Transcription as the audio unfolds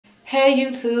Hey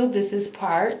YouTube, this is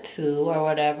part 2 or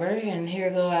whatever, and here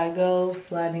I go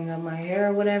flattening up my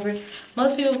hair or whatever.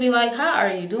 Most people be like, how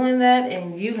are you doing that?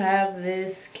 And you have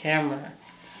this camera.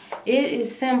 It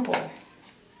is simple.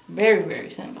 Very, very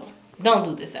simple. Don't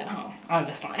do this at home. I'm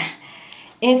just lying.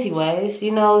 Anyways,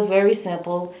 it's very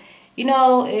simple.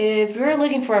 If you're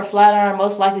looking for a flat iron,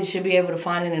 most likely you should be able to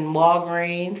find it in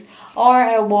Walgreens or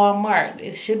at Walmart.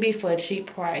 It should be for a cheap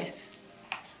price.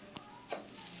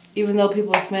 Even though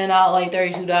people spend out like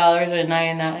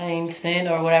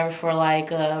 $32.99 or whatever for like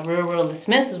a real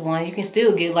expensive one, you can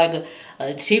still get like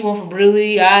a cheap one from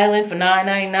Bruley Island for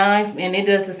 $9.99, and it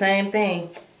does the same thing.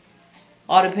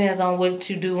 All depends on what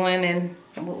you're doing and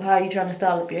how you're trying to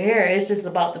style up your hair. It's just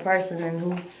about the person and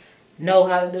who know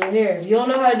how to do hair. If you don't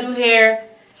know how to do hair,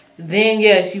 then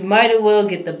yes, you might as well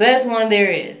get the best one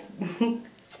there is.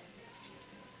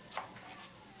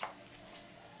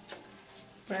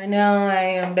 Right now, I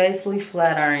am basically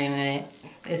flat ironing it.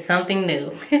 It's something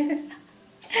new.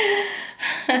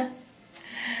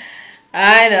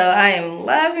 I know, I am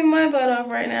laughing my butt off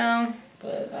right now,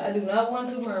 but I do not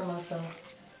want to burn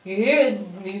myself. You hear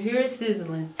it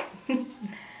sizzling. You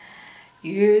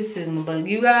hear it sizzling, but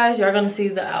you guys, you're gonna see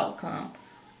the outcome.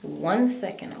 1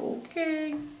 second,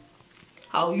 okay?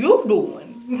 How you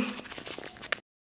doing?